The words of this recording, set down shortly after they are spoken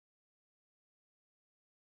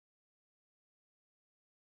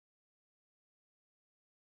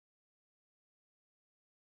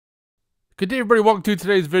Good day, everybody. Welcome to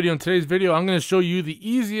today's video. In today's video, I'm going to show you the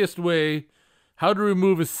easiest way how to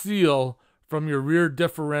remove a seal from your rear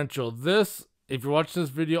differential. This, if you're watching this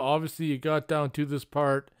video, obviously you got down to this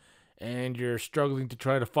part and you're struggling to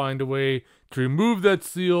try to find a way to remove that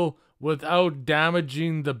seal without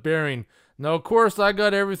damaging the bearing. Now, of course, I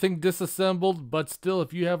got everything disassembled, but still,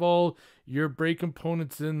 if you have all your brake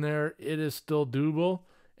components in there, it is still doable.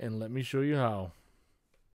 And let me show you how.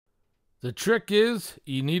 The trick is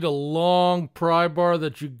you need a long pry bar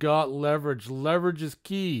that you got leverage. Leverage is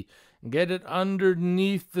key. Get it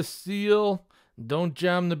underneath the seal. Don't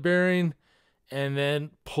jam the bearing and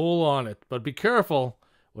then pull on it. But be careful.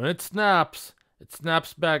 When it snaps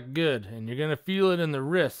back good. And you're going to feel it in the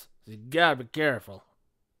wrist. So you got to be careful.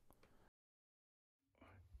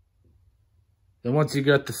 Then once you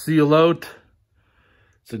got the seal out,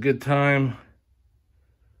 it's a good time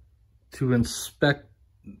to inspect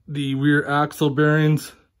the rear axle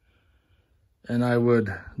bearings, and I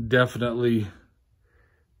would definitely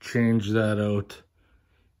change that out.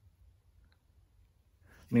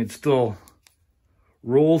 I mean, it still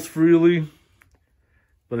rolls freely,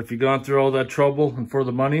 but if you've gone through all that trouble and for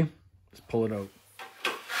the money, just pull it out.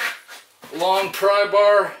 Long pry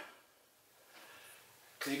bar,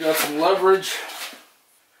 because you got some leverage.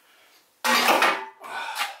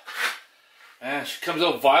 Man, she comes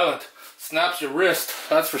out violent. Snaps your wrist,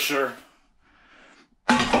 that's for sure.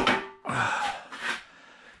 Man,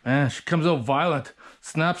 she comes out violent.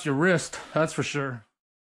 Snaps your wrist, that's for sure.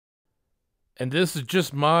 And this is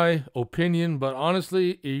just my opinion, but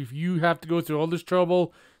honestly, if you have to go through all this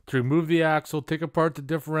trouble to remove the axle, take apart the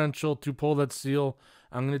differential to pull that seal,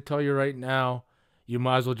 I'm going to tell you right now, you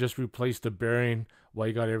might as well just replace the bearing while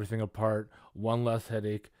you got everything apart. One less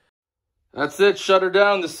headache. That's it, shut her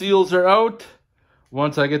down. The seals are out.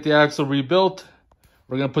 Once I get the axle rebuilt,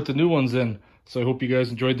 we're going to put the new ones in. So I hope you guys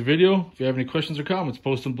enjoyed the video. If you have any questions or comments,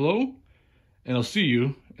 post them below. And I'll see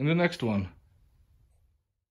you in the next one.